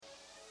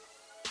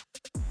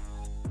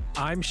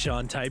I'm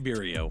Sean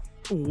Tiberio.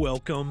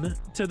 Welcome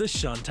to the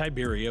Sean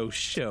Tiberio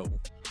Show,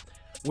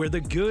 where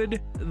the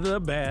good, the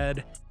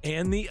bad,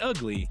 and the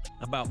ugly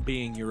about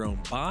being your own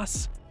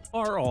boss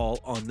are all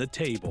on the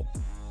table.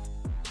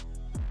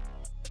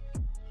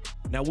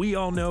 Now, we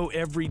all know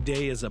every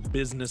day as a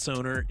business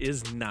owner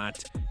is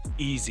not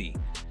easy.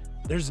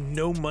 There's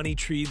no money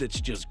tree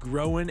that's just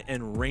growing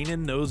and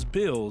raining those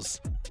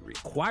bills. It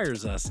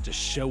requires us to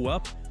show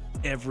up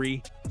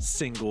every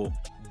single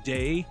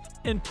day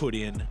and put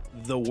in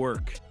the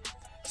work.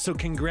 So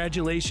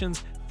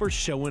congratulations for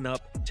showing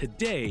up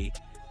today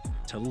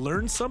to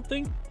learn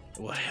something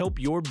that will help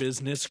your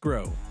business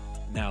grow.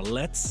 Now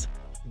let's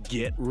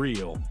get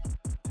real.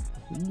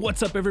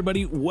 What's up,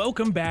 everybody?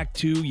 Welcome back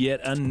to yet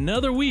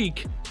another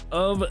week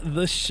of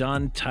the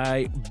Sean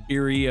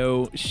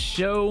Tiberio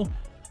Show.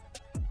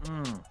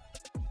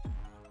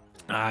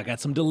 I got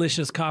some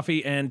delicious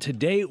coffee, and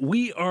today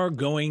we are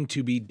going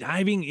to be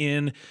diving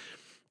in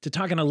to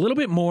talking a little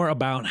bit more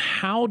about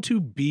how to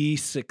be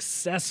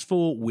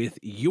successful with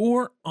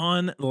your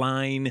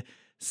online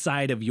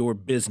side of your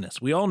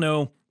business. We all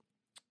know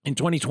in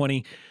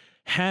 2020,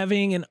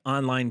 having an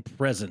online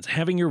presence,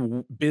 having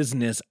your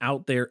business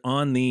out there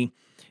on the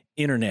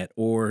internet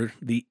or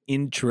the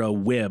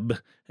intraweb,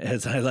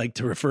 as I like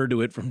to refer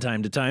to it from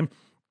time to time,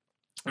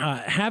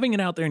 having it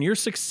out there and your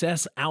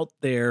success out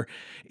there,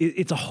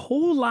 it's a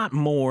whole lot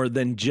more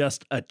than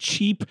just a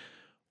cheap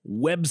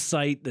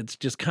website that's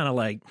just kind of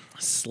like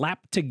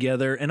slapped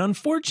together. And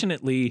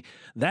unfortunately,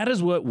 that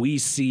is what we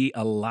see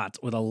a lot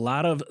with a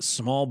lot of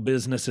small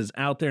businesses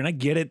out there. And I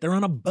get it, they're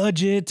on a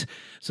budget,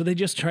 so they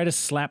just try to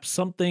slap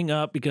something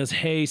up because,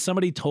 hey,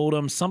 somebody told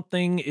them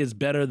something is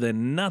better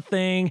than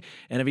nothing,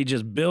 and if you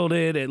just build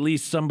it, at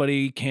least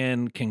somebody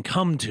can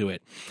come to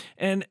it.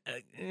 And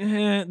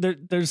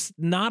there's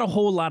not a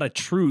whole lot of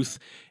truth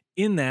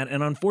in that.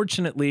 And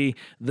unfortunately,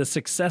 the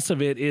success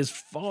of it is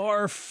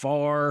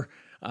far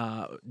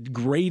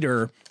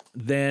greater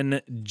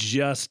than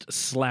just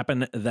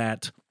slapping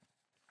that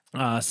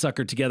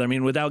sucker together. I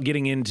mean, without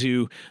getting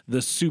into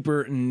the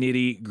super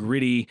nitty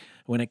gritty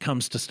when it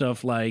comes to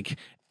stuff like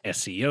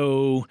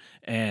SEO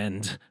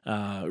and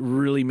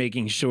really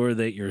making sure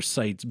that your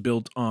site's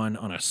built on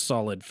a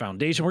solid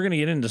foundation. We're going to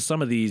get into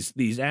some of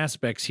these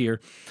aspects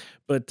here,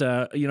 but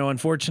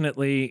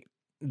unfortunately,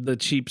 the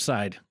cheap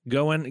side,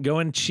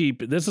 going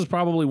cheap. This is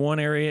probably one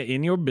area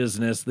in your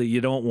business that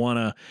you don't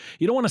want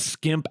to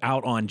skimp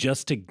out on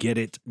just to get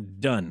it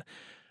done.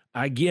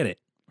 I get it.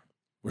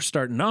 We're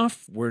starting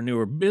off. We're a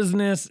newer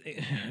business.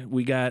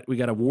 We got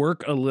to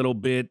work a little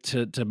bit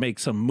to make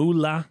some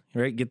moolah,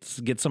 right?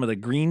 Get some of the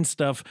green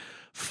stuff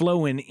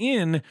flowing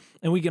in,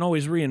 and we can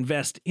always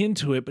reinvest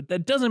into it. But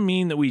that doesn't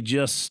mean that we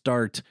just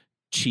start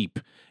cheap.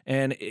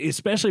 And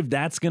especially if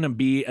that's going to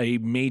be a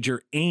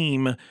major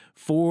aim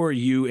for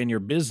you and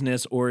your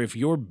business, or if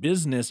your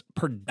business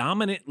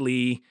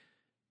predominantly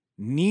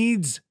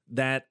needs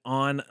that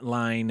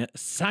online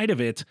side of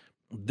it,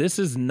 this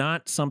is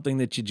not something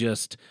that you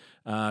just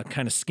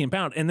kind of skimp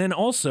out. And then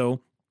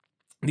also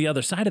the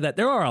other side of that,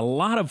 there are a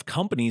lot of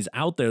companies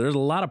out there. There's a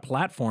lot of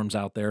platforms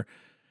out there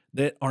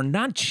that are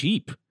not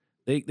cheap.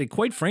 They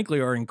quite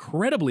frankly are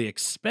incredibly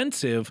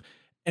expensive,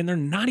 and they're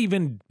not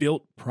even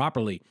built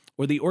properly,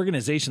 or the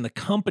organization, the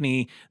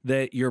company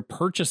that you're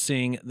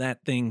purchasing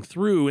that thing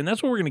through. And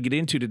that's what we're going to get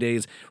into today,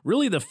 is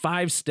really the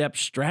 5-step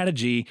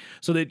strategy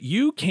so that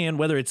you can,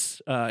 whether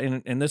it's,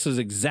 and this is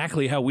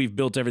exactly how we've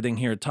built everything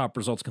here at Top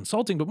Results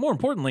Consulting, but more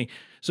importantly,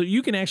 so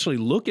you can actually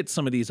look at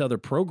some of these other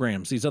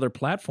programs, these other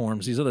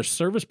platforms, these other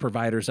service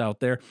providers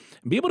out there,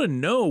 and be able to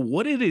know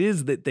what it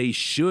is that they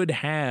should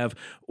have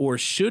or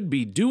should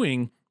be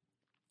doing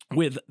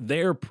with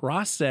their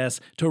process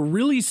to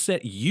really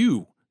set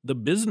you, the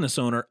business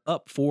owner,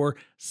 up for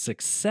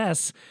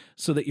success,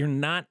 so that you're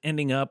not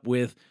ending up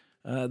with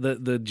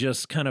the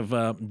just kind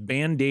of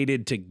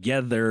band-aided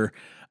together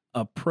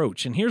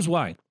approach. And here's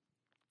why.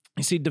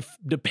 You see,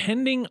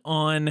 depending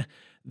on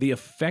the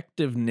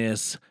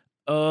effectiveness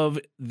of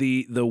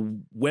the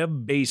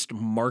web-based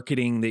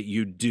marketing that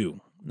you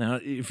do. Now,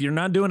 if you're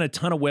not doing a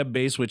ton of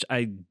web-based, which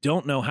I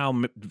don't know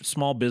how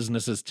small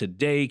businesses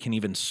today can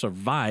even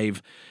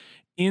survive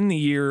in the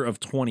year of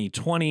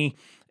 2020,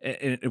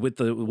 with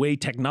the way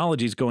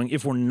technology is going,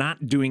 if we're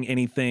not doing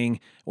anything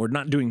or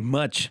not doing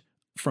much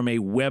from a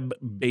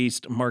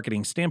web-based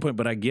marketing standpoint,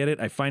 but I get it.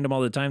 I find them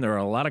all the time. There are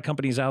a lot of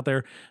companies out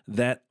there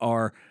that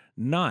are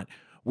not.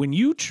 When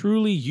you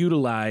truly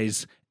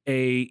utilize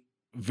a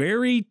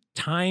very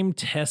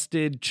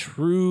time-tested,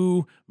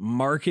 true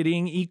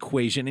marketing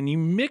equation, and you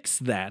mix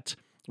that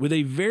with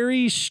a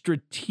very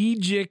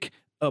strategic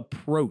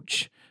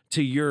approach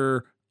to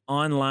your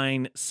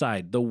online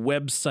side, the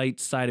website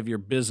side of your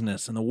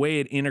business, and the way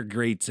it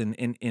integrates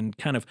and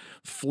kind of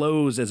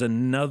flows as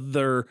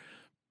another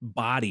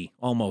body,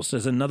 almost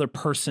as another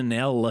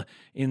personnel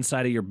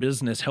inside of your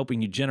business,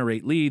 helping you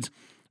generate leads.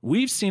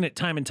 We've seen it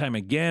time and time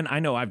again.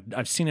 I know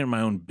I've seen it in my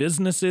own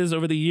businesses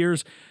over the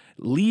years.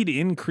 Lead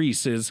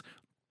increases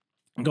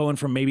going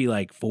from maybe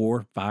like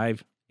 4,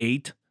 5,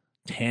 8,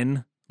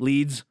 10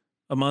 leads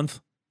a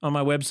month on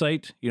my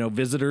website,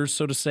 visitors,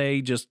 so to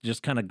say,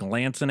 just kind of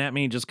glancing at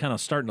me, just kind of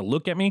starting to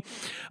look at me,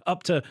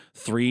 up to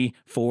 3,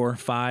 4,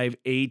 5,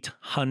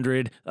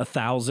 800,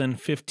 1,000,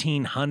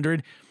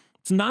 1,500.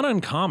 It's not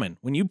uncommon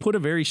when you put a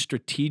very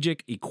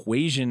strategic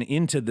equation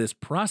into this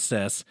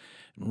process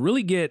and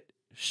really get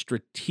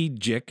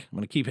strategic. I'm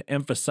going to keep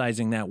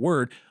emphasizing that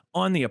word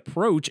on the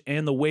approach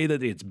and the way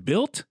that it's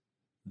built.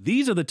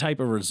 These are the type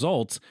of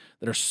results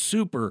that are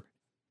super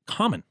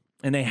common,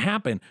 and they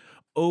happen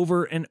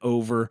over and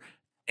over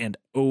and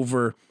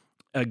over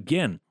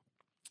again.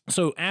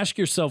 So ask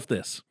yourself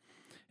this: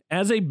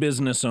 as a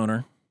business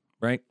owner,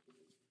 right?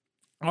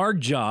 Our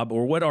job,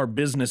 or what our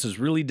business is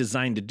really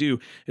designed to do,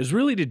 is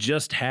really to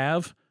just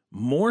have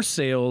more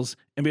sales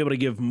and be able to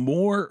give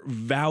more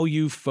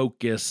value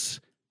focus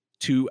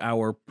to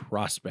our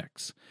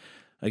prospects.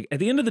 Like, at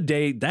the end of the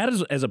day, that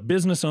is, as a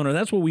business owner,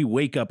 that's what we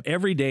wake up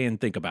every day and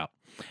think about.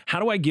 How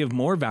do I give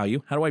more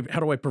value? How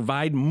do I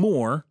provide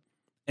more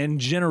and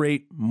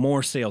generate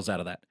more sales out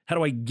of that? How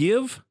do I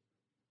give?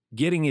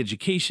 Getting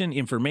education,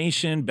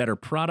 information, better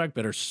product,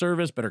 better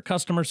service, better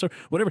customer service,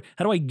 whatever.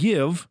 How do I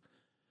give?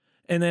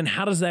 And then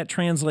how does that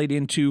translate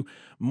into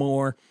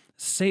more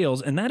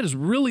sales? And that is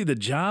really the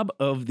job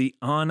of the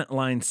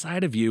online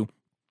side of you,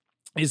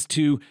 is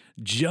to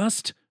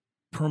just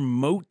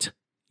promote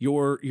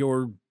your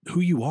who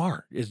you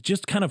are, is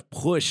just kind of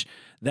push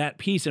that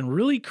piece and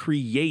really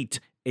create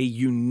a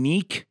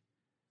unique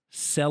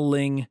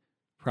selling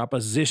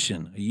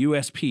proposition, a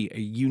USP, a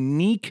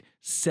unique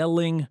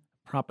selling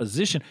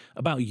proposition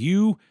about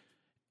you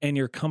and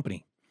your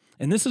company.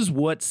 And this is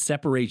what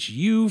separates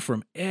you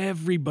from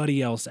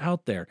everybody else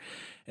out there.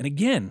 And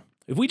again,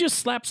 if we just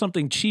slap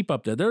something cheap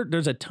up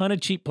there's a ton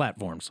of cheap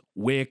platforms,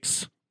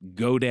 Wix,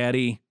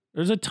 GoDaddy.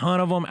 There's a ton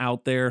of them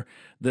out there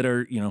that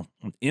are,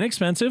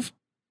 inexpensive,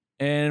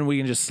 and we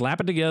can just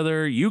slap it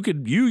together. You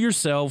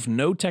yourself,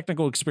 no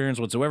technical experience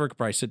whatsoever, could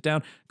probably sit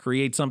down,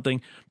 create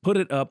something, put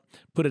it up,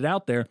 put it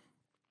out there.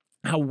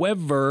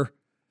 However,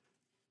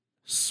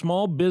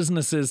 small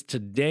businesses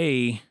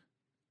today,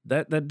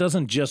 that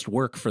doesn't just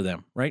work for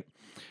them, right?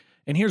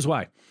 And here's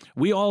why.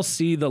 We all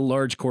see the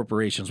large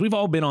corporations. We've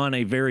all been on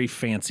a very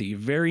fancy,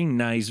 very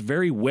nice,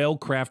 very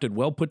well-crafted,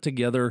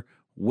 well-put-together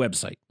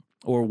website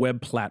or web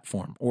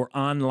platform or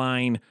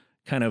online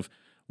kind of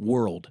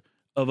world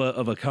of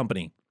a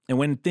company. And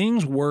when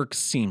things work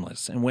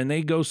seamless and when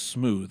they go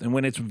smooth and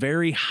when it's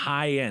very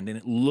high end and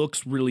it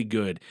looks really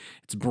good,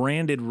 it's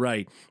branded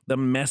right, the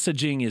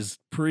messaging is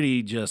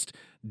pretty just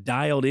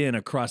dialed in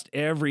across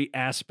every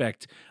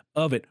aspect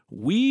of it,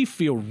 we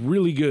feel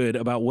really good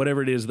about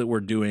whatever it is that we're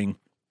doing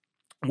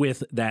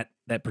with that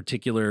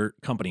particular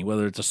company,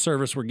 whether it's a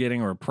service we're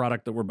getting or a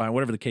product that we're buying,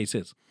 whatever the case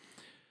is.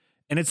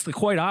 And it's the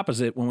quite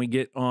opposite when we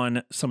get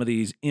on some of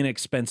these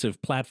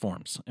inexpensive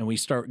platforms and we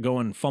start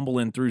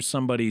fumbling through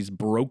somebody's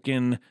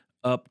broken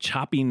up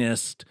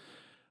choppiness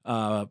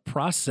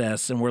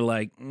process, and we're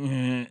like,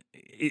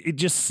 it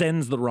just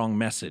sends the wrong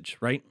message,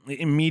 right?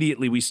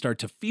 Immediately we start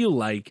to feel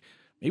like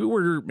maybe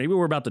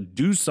we're about to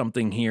do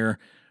something here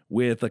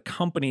with a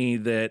company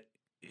that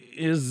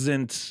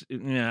isn't,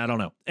 I don't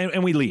know.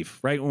 And we leave,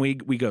 right? When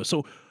we go.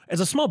 So as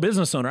a small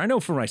business owner, I know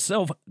for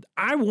myself,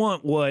 I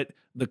want what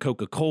the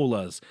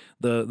Coca-Colas,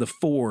 the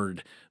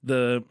Ford,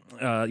 the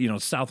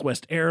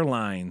Southwest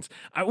Airlines,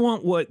 I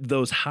want what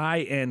those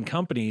high-end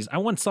companies, I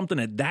want something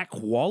at that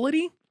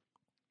quality,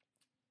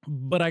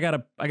 but I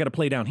gotta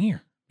play down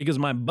here because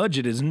my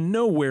budget is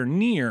nowhere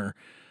near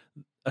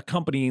a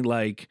company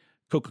like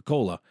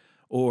Coca-Cola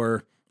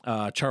or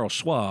Charles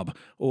Schwab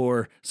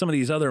or some of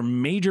these other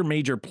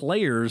major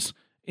players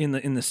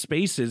in the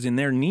spaces, in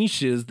their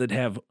niches, that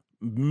have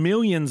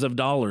millions of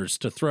dollars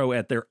to throw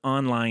at their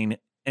online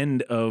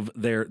end of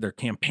their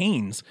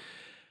campaigns.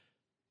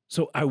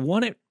 So I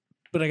want it,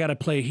 but I got to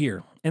play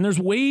here. And there's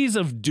ways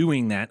of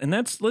doing that. And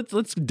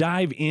let's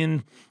dive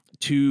in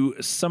to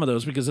some of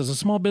those, because as a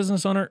small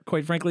business owner,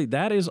 quite frankly,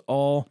 that is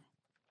all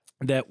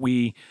that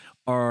we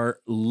are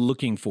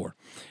looking for.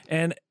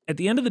 And at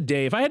the end of the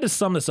day, if I had to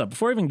sum this up,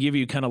 before I even give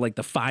you kind of like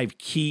the 5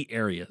 key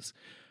areas,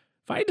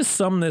 if I had to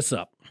sum this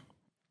up,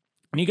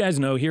 and you guys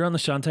know here on the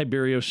Sean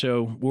Tiberio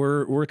Show,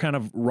 we're kind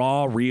of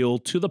raw, real,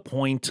 to the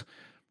point,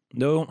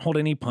 don't hold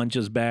any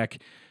punches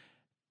back.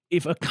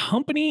 If a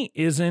company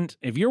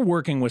if you're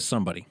working with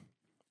somebody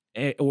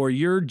or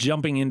you're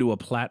jumping into a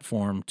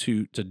platform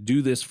to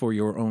do this for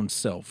your own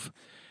self,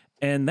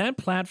 and that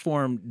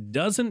platform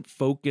doesn't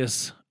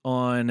focus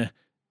on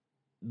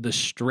the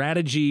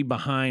strategy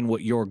behind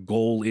what your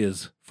goal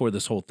is for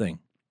this whole thing,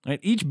 right?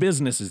 Each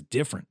business is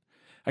different.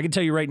 I can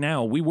tell you right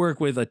now, we work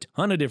with a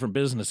ton of different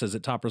businesses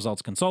at Top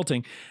Results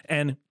Consulting,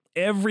 and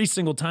every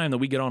single time that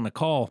we get on the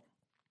call,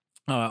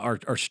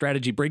 our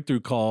strategy breakthrough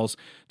calls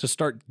to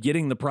start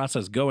getting the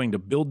process going to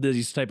build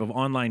these type of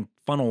online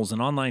funnels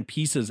and online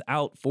pieces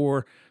out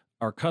for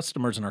our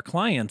customers and our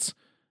clients,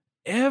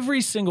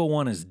 every single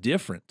one is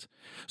different.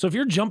 So if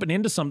you're jumping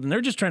into something,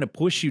 they're just trying to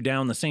push you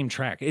down the same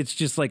track. It's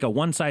just like a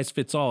one size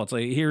fits all. It's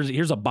like,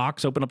 here's a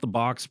box, open up the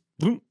box,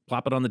 boom,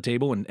 plop it on the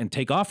table and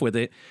take off with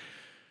it.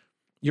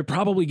 you're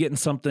probably getting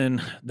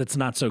something that's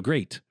not so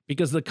great,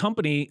 because the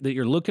company that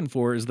you're looking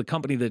for is the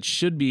company that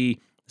should be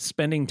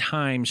spending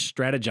time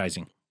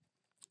strategizing,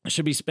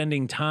 should be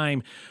spending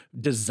time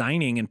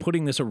designing and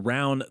putting this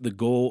around the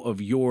goal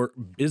of your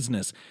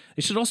business.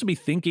 They should also be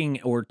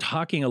thinking or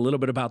talking a little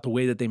bit about the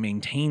way that they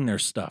maintain their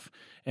stuff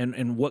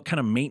and what kind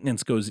of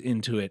maintenance goes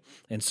into it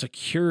and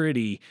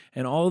security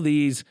and all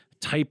these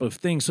type of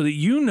things, so that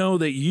you know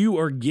that you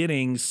are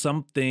getting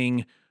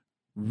something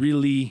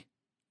really,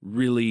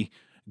 really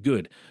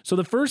good. So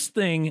the first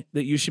thing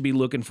that you should be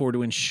looking for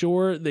to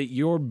ensure that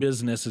your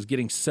business is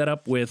getting set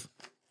up with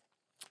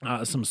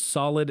some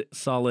solid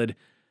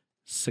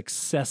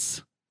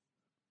success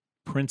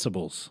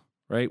principles,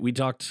 right? We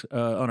talked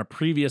on a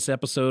previous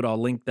episode. I'll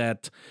link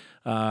that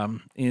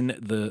in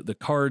the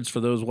cards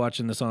for those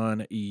watching this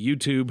on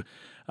YouTube.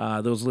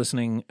 Those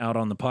listening out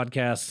on the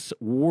podcast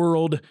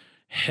world,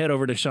 head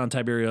over to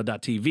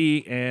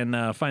SeanTiberio.tv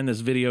and find this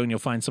video, and you'll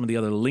find some of the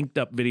other linked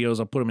up videos.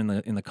 I'll put them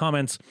in the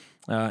comments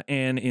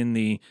and in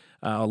the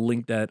I'll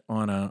link that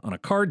on a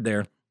card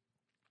there.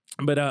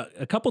 But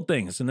a couple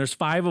things, and there's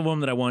 5 of them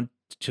that I want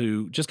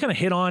to just kind of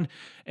hit on,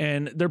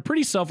 and they're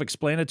pretty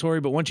self-explanatory,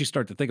 but once you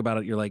start to think about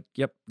it, you're like,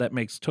 yep, that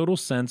makes total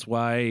sense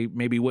why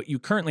maybe what you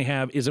currently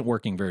have isn't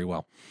working very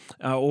well,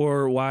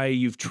 or why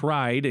you've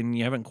tried and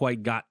you haven't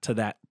quite got to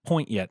that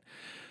point yet.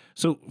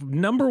 So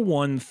number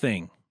one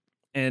thing,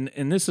 and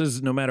this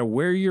is no matter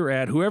where you're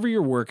at, whoever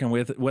you're working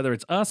with, whether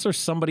it's us or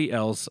somebody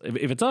else,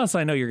 if it's us,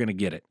 I know you're going to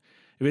get it.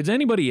 If it's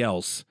anybody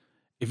else,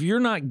 if you're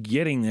not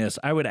getting this,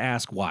 I would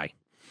ask why.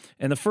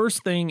 And the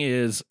first thing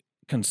is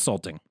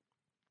consulting.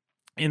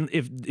 And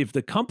if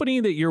the company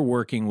that you're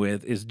working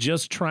with is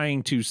just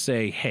trying to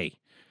say, hey,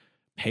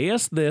 pay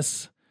us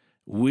this,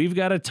 we've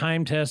got a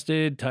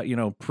time-tested,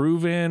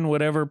 proven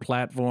whatever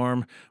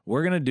platform,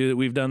 we're going to do it.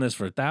 We've done this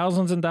for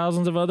thousands and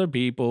thousands of other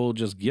people.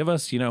 Just give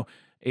us,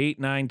 8,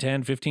 9,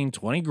 10, 15,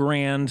 20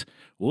 grand.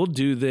 We'll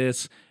do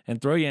this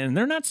and throw you in. And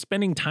they're not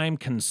spending time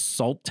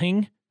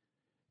consulting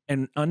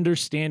and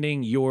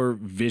understanding your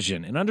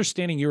vision and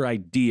understanding your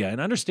idea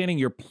and understanding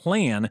your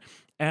plan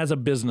as a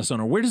business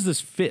owner. Where does this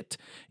fit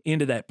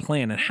into that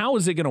plan? And how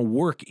is it going to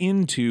work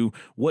into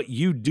what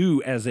you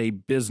do as a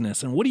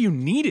business? And what do you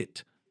need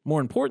it?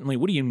 More importantly,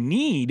 what do you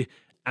need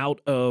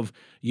out of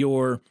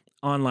your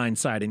online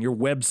site and your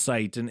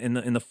website and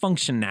the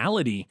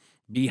functionality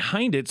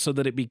behind it, so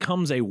that it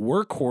becomes a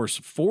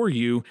workhorse for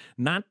you,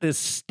 not this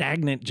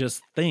stagnant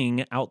just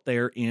thing out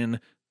there in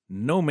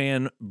no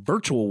man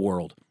virtual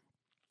world.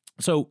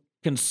 So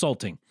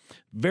consulting,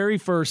 very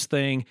first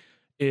thing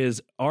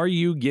is, are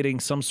you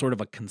getting some sort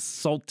of a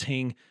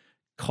consulting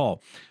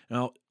call?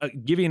 Now, I'll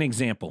give you an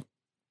example.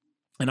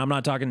 And I'm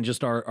not talking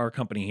just our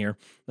company here.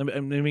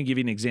 Let me give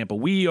you an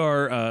example.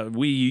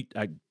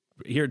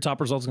 Here at Top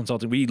Results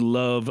Consulting, we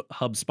love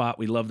HubSpot.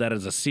 We love that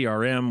as a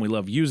CRM. We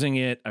love using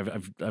it.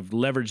 I've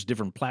leveraged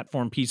different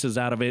platform pieces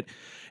out of it.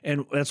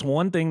 And that's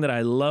one thing that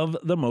I love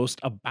the most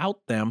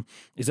about them,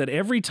 is that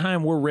every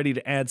time we're ready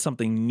to add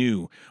something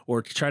new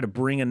or to try to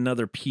bring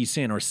another piece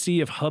in or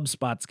see if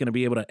HubSpot's going to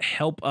be able to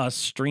help us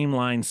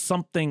streamline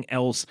something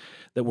else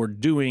that we're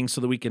doing so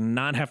that we can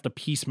not have to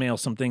piecemeal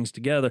some things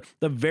together,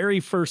 the very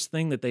first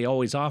thing that they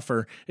always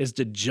offer is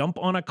to jump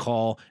on a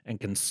call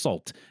and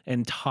consult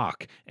and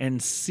talk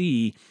and see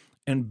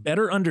and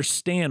better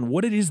understand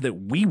what it is that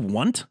we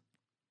want,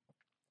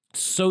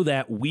 so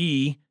that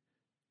we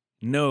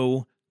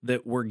know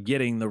that we're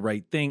getting the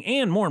right thing,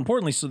 and more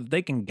importantly, so that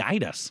they can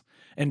guide us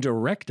and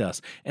direct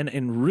us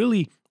and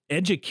really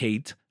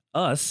educate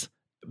us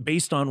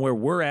based on where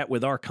we're at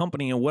with our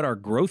company and what our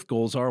growth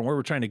goals are and where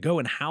we're trying to go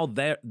and how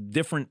that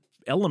different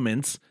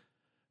elements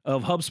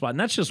of HubSpot. And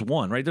that's just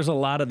one, right? There's a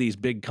lot of these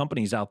big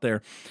companies out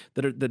there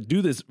that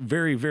do this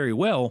very, very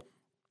well,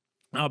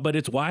 but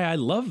it's why I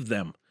love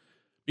them.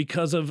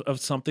 Because of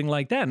something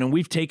like that. And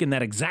we've taken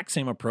that exact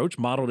same approach,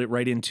 modeled it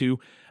right into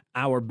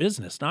our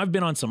business. Now, I've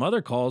been on some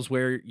other calls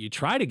where you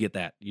try to get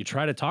that. You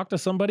try to talk to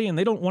somebody and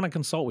they don't want to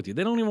consult with you.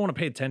 They don't even want to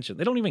pay attention.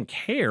 They don't even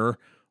care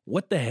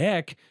what the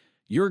heck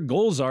your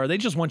goals are. They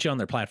just want you on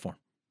their platform.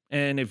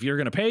 And if you're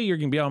going to pay, you're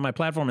going to be on my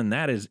platform, and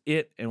that is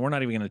it. And we're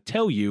not even going to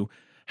tell you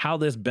how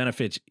this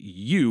benefits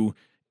you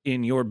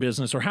in your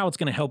business or how it's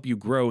going to help you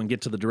grow and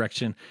get to the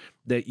direction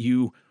that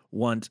you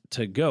want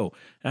to go.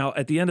 Now,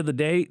 at the end of the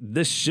day,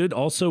 this should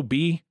also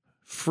be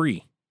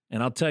free.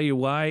 And I'll tell you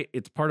why.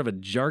 It's part of a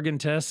jargon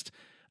test.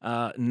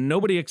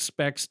 Nobody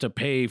expects to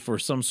pay for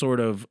some sort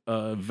of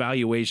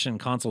valuation,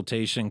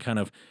 consultation, kind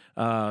of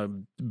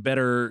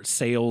better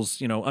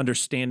sales,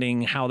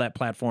 understanding how that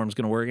platform is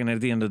going to work. And at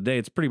the end of the day,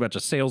 it's pretty much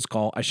a sales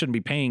call. I shouldn't be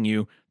paying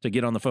you to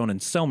get on the phone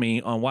and sell me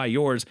on why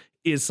yours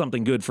is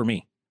something good for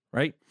me,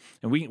 right?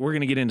 And we're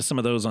going to get into some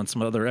of those on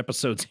some other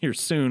episodes here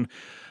soon.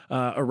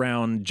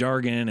 Around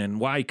jargon and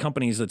why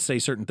companies that say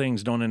certain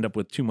things don't end up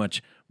with too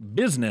much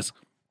business.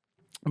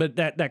 But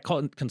that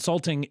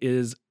consulting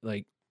is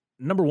like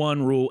number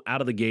one rule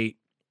out of the gate.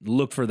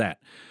 Look for that.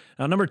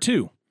 Now, number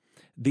two,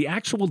 the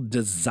actual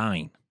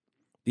design.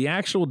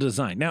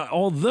 Now,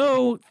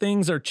 although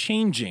things are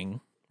changing,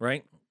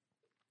 right?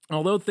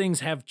 although things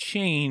have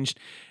changed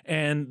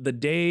and the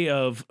day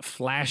of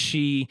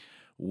flashy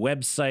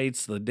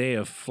websites, the day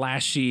of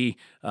flashy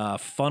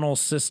funnel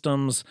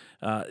systems,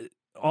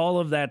 all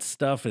of that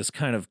stuff is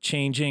kind of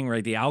changing,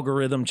 right? The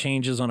algorithm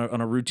changes on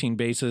a routine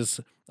basis,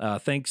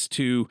 thanks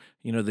to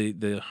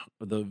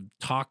the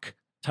talk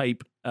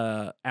type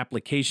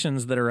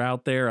applications that are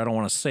out there. I don't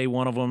want to say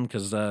one of them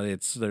because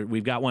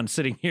we've got one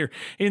sitting here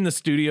in the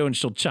studio, and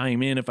she'll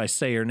chime in if I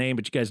say her name.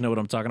 But you guys know what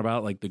I'm talking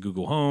about, like the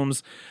Google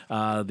Homes,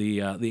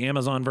 the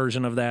Amazon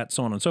version of that,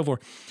 so on and so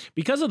forth.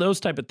 Because of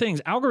those type of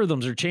things,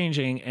 algorithms are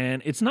changing,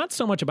 and it's not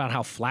so much about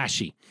how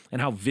flashy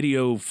and how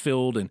video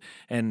filled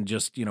and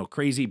just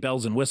crazy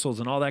bells and whistles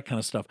and all that kind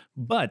of stuff,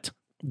 but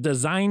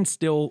design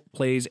still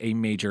plays a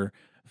major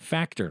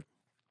factor.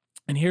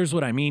 And here's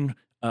what I mean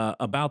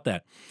about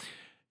that.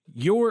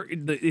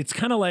 It's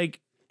kind of like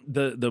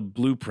the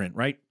blueprint,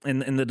 right?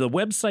 And the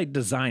website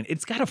design,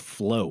 it's got to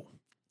flow.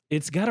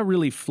 It's got to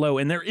really flow.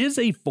 And there is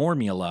a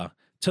formula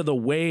to the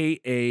way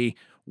a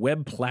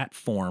web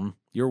platform,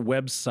 your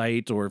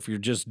website, or if you're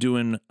just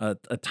doing a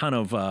ton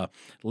of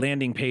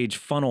landing page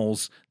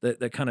funnels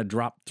that kind of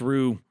drop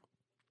through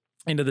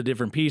into the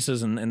different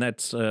pieces. And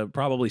that's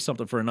probably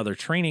something for another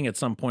training at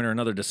some point or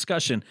another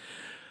discussion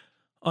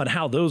on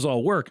how those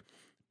all work.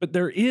 But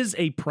there is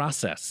a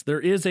process. There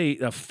is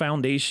a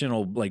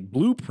foundational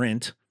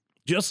blueprint.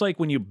 Just like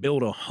when you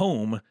build a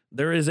home,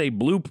 there is a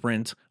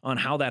blueprint on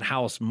how that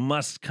house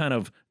must kind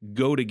of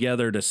go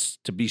together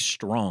to be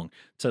strong,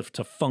 to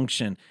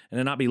function, and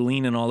to not be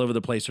leaning all over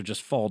the place or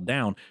just fall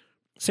down.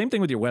 Same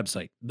thing with your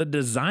website. The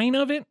design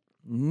of it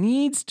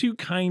needs to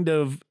kind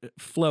of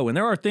flow. And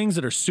there are things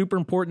that are super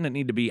important that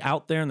need to be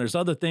out there, and there's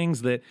other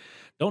things that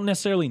don't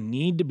necessarily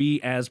need to be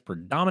as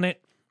predominant.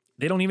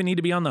 They don't even need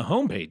to be on the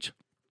homepage.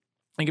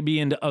 It could be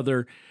into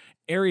other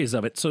areas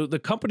of it. So the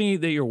company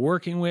that you're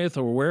working with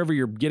or wherever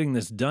you're getting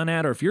this done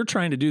at, or if you're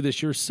trying to do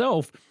this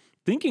yourself,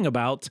 thinking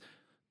about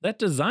that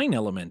design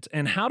element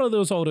and how do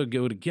those all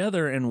go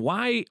together and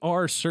why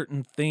are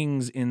certain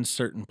things in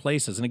certain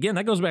places. And again,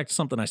 that goes back to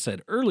something I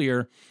said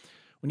earlier.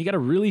 When you got a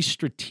really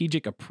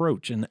strategic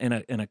approach and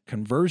a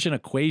conversion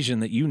equation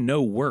that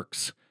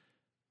works,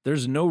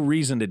 there's no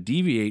reason to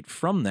deviate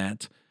from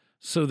that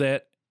so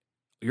that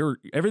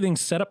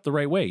everything's set up the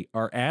right way.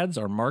 Our ads,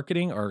 our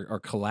marketing, our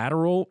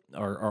collateral,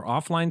 our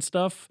offline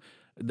stuff,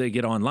 they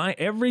get online.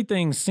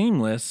 Everything's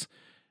seamless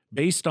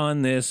based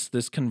on this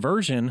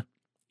conversion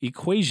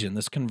equation,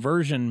 this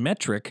conversion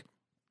metric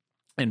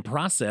and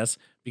process,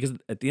 because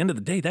at the end of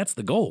the day, that's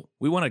the goal.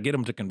 We want to get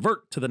them to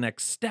convert to the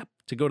next step,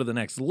 to go to the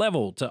next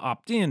level, to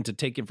opt in, to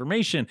take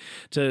information,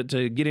 to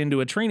get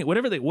into a training,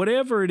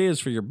 whatever it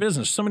is for your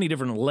business. So many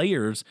different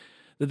layers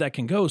that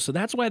can go. So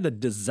that's why the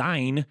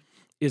design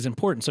is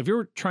important. So if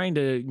you're trying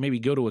to maybe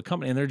go to a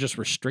company and they're just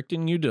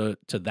restricting you to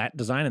that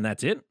design and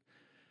that's it,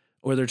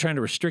 or they're trying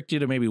to restrict you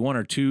to maybe one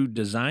or two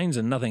designs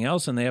and nothing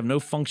else, and they have no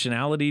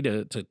functionality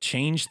to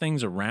change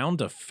things around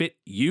to fit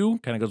you,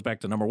 kind of goes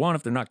back to number one.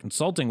 If they're not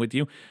consulting with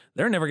you,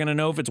 they're never going to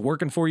know if it's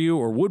working for you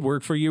or would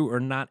work for you or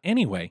not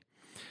anyway.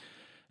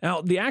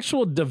 Now, the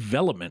actual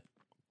development,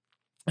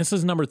 this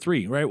is number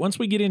three, right? Once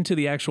we get into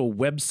the actual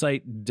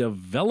website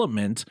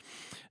development,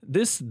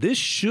 this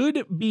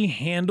should be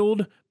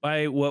handled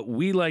by what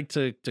we like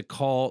to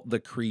call the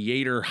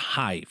creator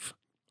hive,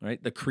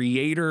 right? The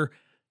creator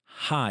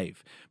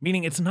hive,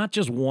 meaning it's not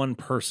just one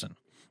person.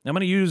 Now, I'm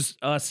going to use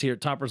us here at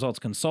Top Results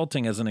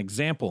Consulting as an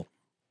example.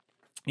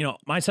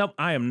 Myself,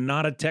 I am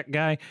not a tech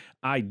guy.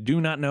 I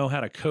do not know how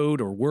to code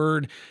or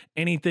word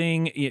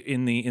anything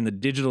in the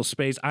digital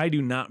space. I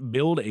do not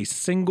build a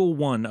single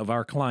one of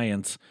our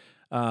clients'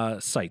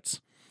 sites.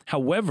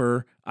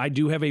 However, I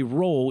do have a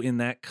role in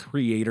that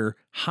creator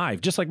hive.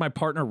 Just like my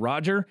partner,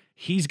 Roger,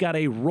 he's got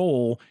a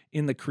role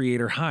in the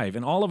creator hive.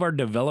 And all of our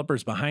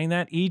developers behind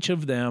that, each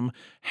of them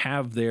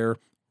have their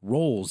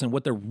roles and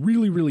what they're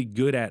really, really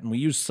good at. And we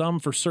use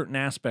some for certain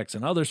aspects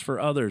and others for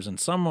others. And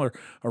some are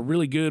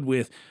really good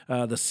with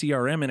the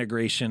CRM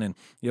integration. And,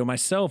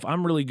 myself,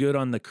 I'm really good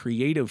on the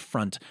creative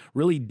front,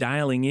 really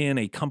dialing in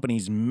a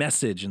company's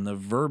message and the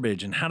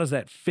verbiage and how does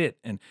that fit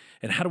and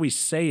how do we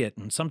say it?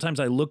 And sometimes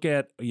I look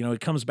at,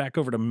 it comes back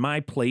over to my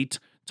plate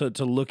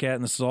to look at,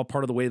 and this is all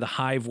part of the way the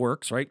hive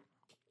works, right?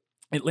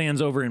 It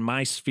lands over in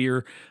my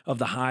sphere of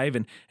the hive,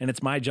 and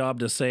it's my job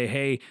to say,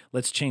 hey,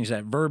 let's change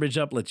that verbiage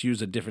up. Let's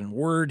use a different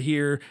word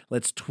here.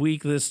 Let's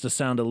tweak this to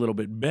sound a little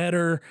bit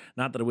better.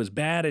 Not that it was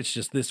bad. It's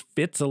just this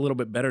fits a little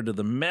bit better to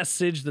the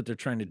message that they're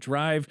trying to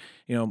drive.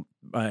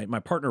 My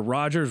partner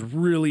Roger is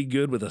really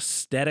good with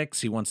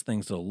aesthetics. He wants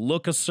things to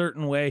look a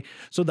certain way.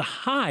 So the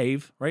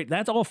hive, right,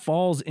 that all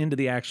falls into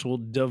the actual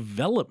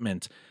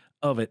development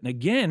of it. And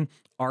again,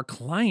 our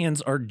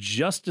clients are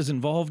just as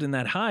involved in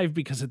that hive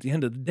because at the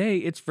end of the day,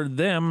 it's for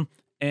them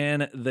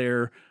and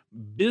their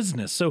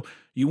business. So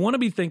you want to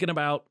be thinking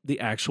about the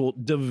actual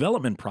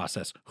development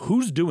process.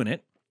 Who's doing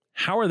it?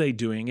 How are they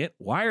doing it?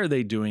 Why are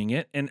they doing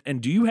it?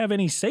 And do you have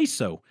any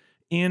say-so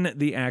in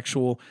the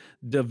actual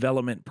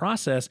development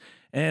process?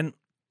 And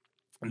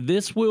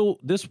this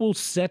will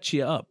set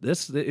you up.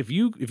 If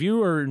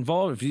you are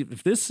involved,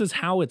 if this is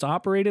how it's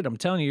operated, I'm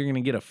telling you, you're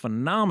going to get a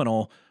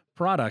phenomenal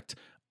product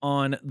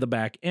on the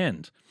back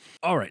end.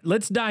 All right,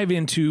 let's dive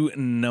into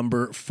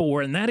number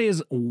 4, and that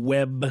is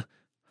web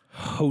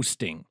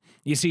hosting.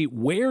 You see,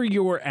 where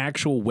your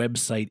actual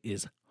website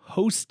is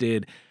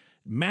hosted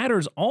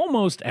matters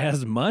almost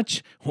as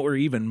much or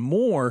even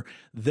more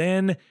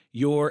than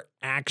your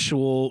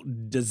actual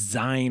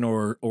design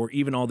or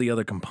even all the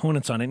other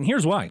components on it. And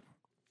here's why.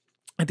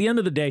 At the end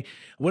of the day,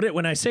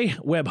 when I say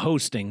web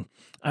hosting,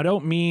 I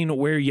don't mean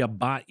where you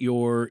bought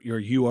your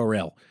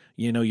URL.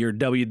 You know, your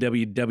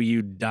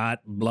www dot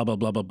blah blah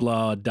blah blah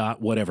blah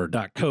dot whatever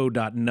 .co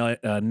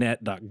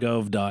 .net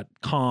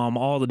 .gov.com,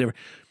 all the different.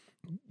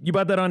 You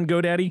bought that on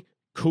GoDaddy?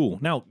 Cool.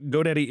 Now,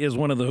 GoDaddy is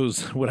one of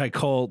those what I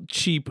call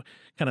cheap,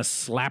 kind of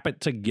slap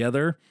it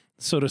together,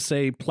 so to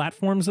say,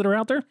 platforms that are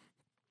out there.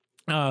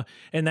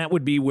 And that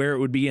would be where it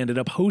would be ended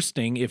up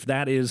hosting if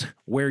that is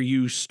where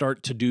you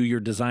start to do your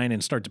design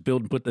and start to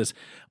build and put this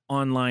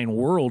online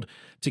world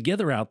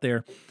together out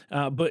there.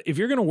 But if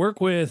you're going to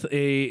work with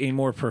a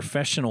more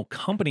professional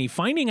company,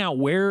 finding out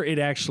where it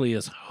actually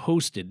is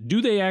hosted, do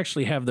they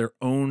actually have their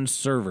own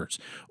servers?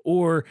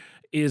 Or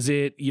is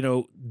it,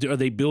 are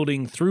they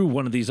building through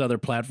one of these other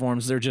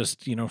platforms? They're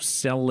just,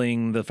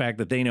 selling the fact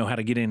that they know how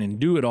to get in and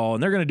do it all,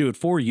 and they're going to do it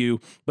for you,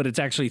 but it's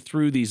actually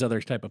through these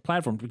other type of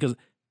platforms, because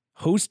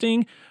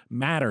hosting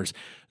matters.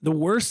 The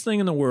worst thing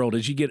in the world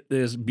is you get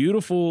this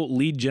beautiful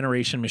lead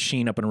generation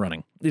machine up and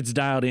running. It's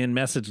dialed in,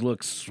 message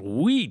looks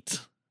sweet.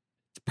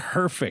 It's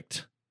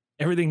perfect.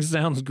 Everything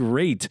sounds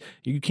great.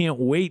 You can't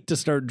wait to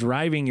start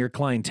driving your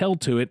clientele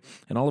to it.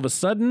 And all of a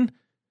sudden,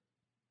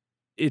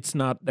 it's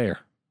not there.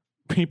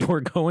 People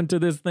are going to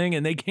this thing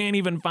and they can't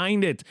even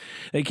find it.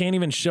 They can't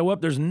even show up.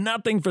 There's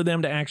nothing for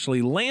them to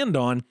actually land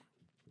on.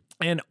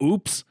 And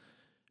oops,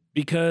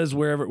 because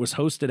wherever it was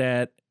hosted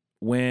at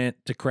went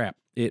to crap.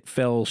 It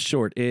fell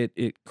short.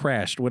 It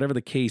crashed, whatever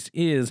the case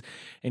is.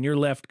 And you're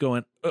left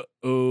going,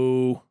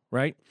 uh-oh,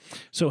 right?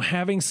 So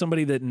having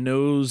somebody that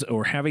knows,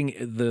 or having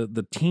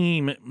the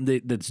team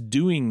that's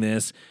doing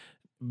this,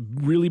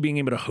 really being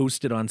able to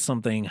host it on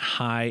something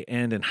high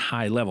end and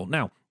high level.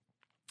 Now,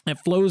 it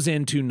flows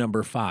into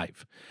number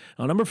 5.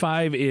 Now, number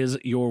 5 is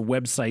your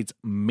website's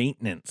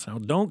maintenance. Now,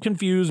 don't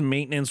confuse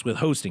maintenance with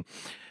hosting.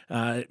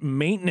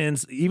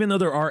 Maintenance, even though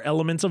there are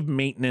elements of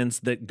maintenance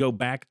that go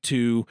back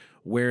to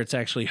where it's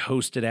actually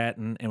hosted at,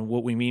 and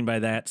what we mean by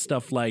that,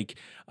 stuff like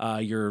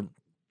your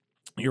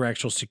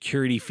actual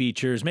security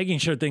features, making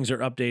sure things are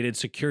updated,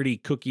 security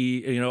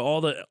cookie, all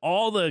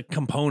the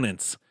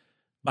components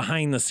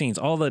behind the scenes,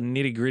 all the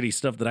nitty gritty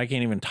stuff that I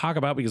can't even talk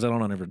about because I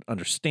don't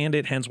understand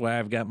it. Hence why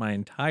I've got my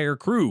entire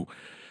crew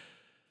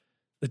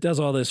that does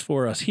all this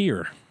for us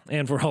here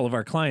and for all of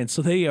our clients.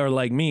 So they are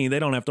like me. They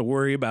don't have to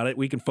worry about it.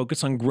 We can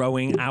focus on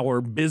growing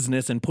our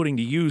business and putting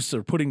to use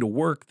or putting to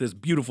work this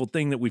beautiful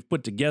thing that we've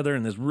put together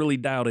and this really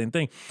dialed in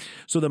thing.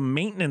 So the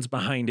maintenance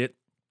behind it,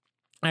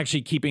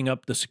 actually keeping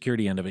up the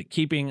security end of it,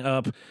 keeping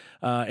up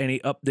any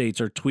updates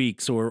or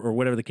tweaks or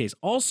whatever the case.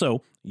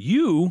 Also,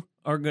 you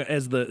are,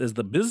 as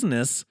the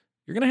business,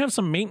 you're going to have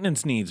some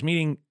maintenance needs,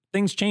 meaning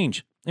things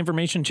change.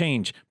 Information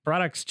change,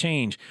 products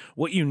change,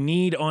 what you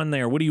need on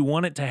there, what do you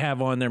want it to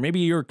have on there? Maybe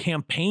your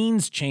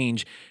campaigns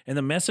change and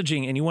the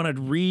messaging, and you want to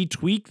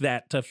retweak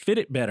that to fit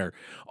it better.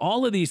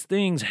 All of these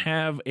things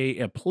have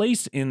a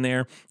place in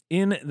there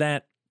in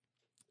that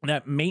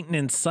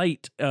maintenance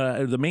site,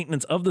 the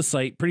maintenance of the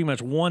site, pretty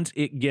much once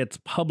it gets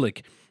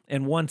public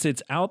and once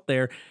it's out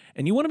there.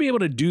 And you want to be able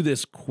to do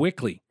this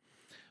quickly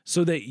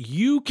so that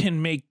you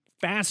can make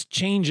fast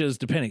changes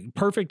depending.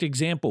 Perfect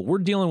example. We're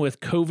dealing with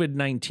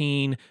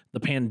COVID-19, the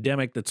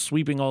pandemic that's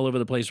sweeping all over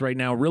the place right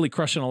now, really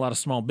crushing a lot of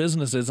small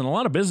businesses. And a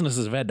lot of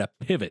businesses have had to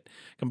pivot,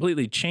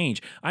 completely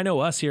change. I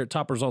know us here at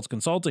Top Results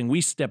Consulting, we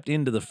stepped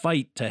into the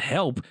fight to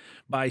help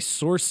by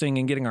sourcing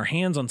and getting our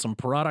hands on some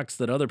products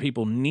that other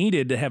people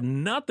needed to have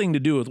nothing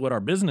to do with what our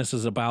business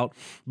is about.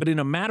 But in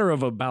a matter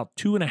of about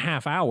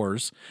 2.5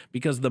 hours,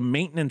 because the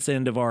maintenance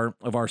end of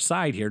our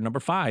side here, number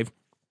 5,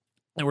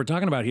 that we're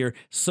talking about here,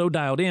 so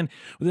dialed in,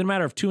 within a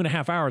matter of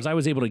 2.5 hours, I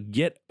was able to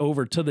get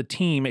over to the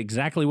team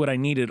exactly what I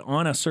needed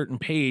on a certain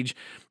page.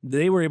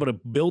 They were able to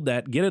build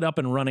that, get it up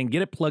and running,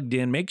 get it plugged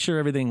in, make sure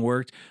everything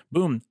worked.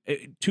 Boom,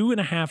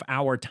 2.5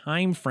 hour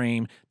time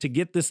frame to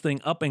get this thing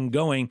up and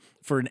going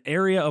for an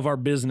area of our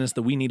business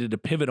that we needed to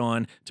pivot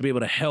on to be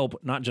able to help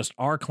not just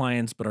our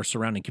clients, but our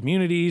surrounding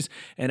communities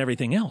and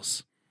everything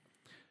else.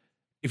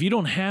 If you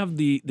don't have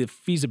the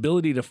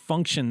feasibility to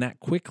function that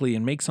quickly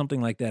and make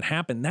something like that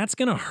happen, that's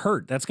going to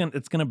hurt. It's going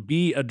to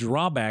be a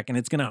drawback, and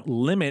it's going to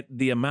limit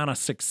the amount of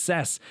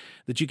success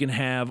that you can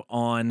have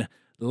online,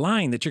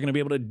 that you're going to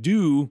be able to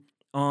do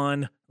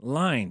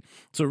online.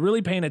 So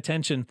really paying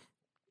attention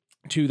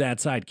to that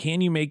side. Can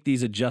you make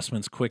these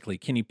adjustments quickly?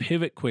 Can you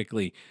pivot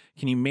quickly?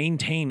 Can you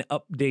maintain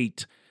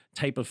update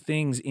type of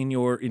things in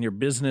your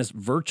business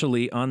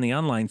virtually on the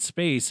online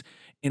space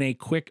in a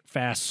quick,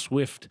 fast,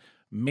 swift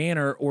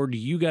manner, or do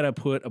you got to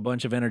put a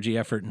bunch of energy,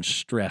 effort, and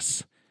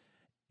stress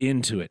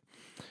into it?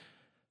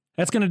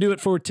 That's going to do it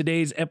for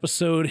today's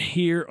episode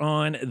here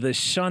on the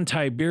Sean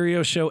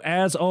Tiberio Show.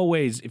 As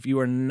always, if you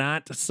are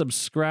not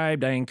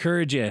subscribed, I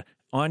encourage you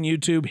on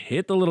YouTube,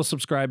 hit the little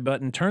subscribe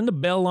button, turn the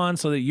bell on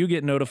so that you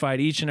get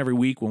notified each and every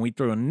week when we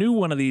throw a new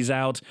one of these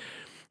out.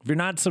 If you're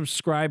not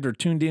subscribed or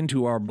tuned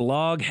into our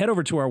blog, head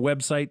over to our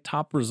website,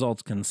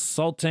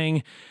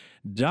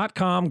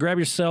 topresultsconsulting.com. Grab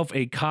yourself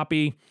a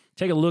copy.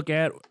 Take a look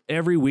at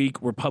every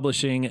week. We're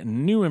publishing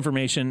new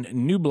information,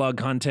 new blog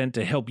content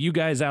to help you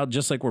guys out,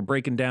 just like we're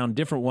breaking down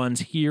different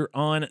ones here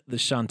on the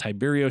Sean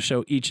Tiberio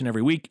Show each and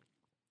every week.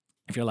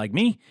 If you're like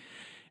me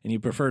and you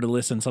prefer to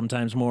listen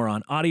sometimes more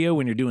on audio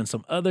when you're doing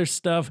some other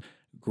stuff,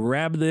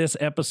 grab this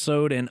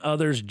episode and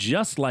others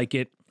just like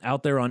it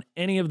out there on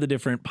any of the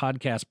different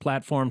podcast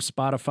platforms,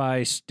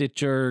 Spotify,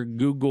 Stitcher,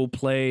 Google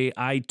Play,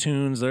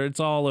 iTunes. It's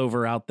all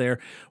over out there.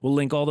 We'll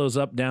link all those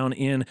up down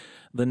in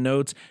the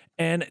notes.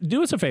 And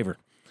do us a favor.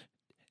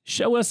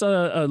 Show us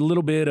a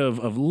little bit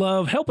of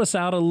love. Help us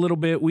out a little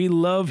bit. We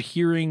love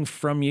hearing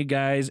from you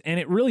guys,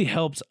 and it really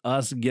helps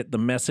us get the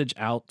message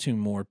out to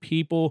more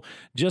people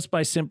just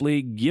by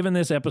simply giving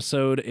this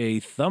episode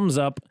a thumbs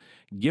up,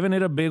 giving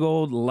it a big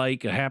old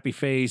like, a happy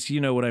face, you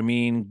know what I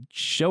mean.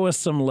 Show us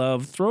some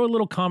love. Throw a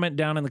little comment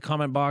down in the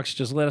comment box.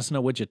 Just let us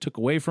know what you took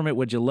away from it,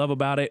 what you love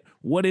about it.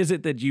 What is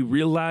it that you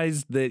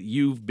realized that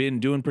you've been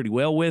doing pretty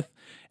well with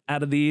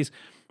out of these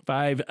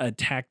 5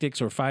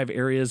 tactics or 5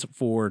 areas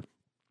for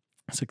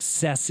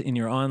success in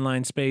your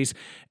online space.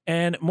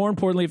 And more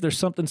importantly, if there's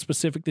something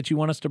specific that you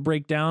want us to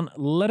break down,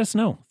 let us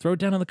know. Throw it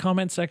down in the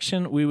comment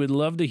section. We would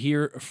love to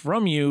hear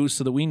from you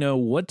so that we know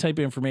what type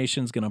of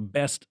information is going to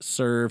best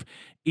serve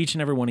each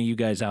and every one of you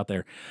guys out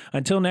there.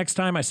 Until next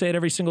time, I say it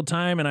every single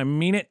time and I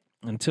mean it.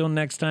 Until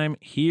next time,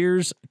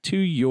 here's to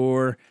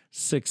your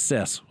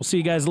success. We'll see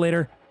you guys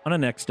later on the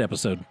next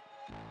episode.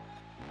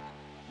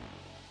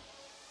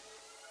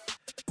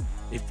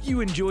 If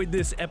you enjoyed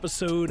this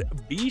episode,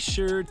 be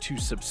sure to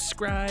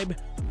subscribe,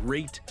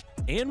 rate,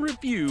 and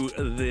review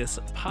this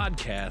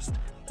podcast,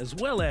 as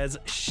well as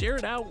share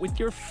it out with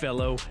your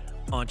fellow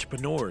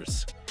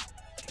entrepreneurs.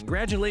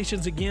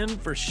 Congratulations again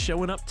for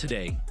showing up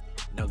today.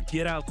 Now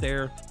get out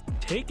there,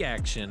 take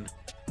action,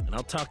 and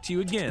I'll talk to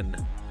you again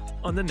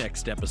on the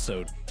next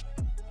episode.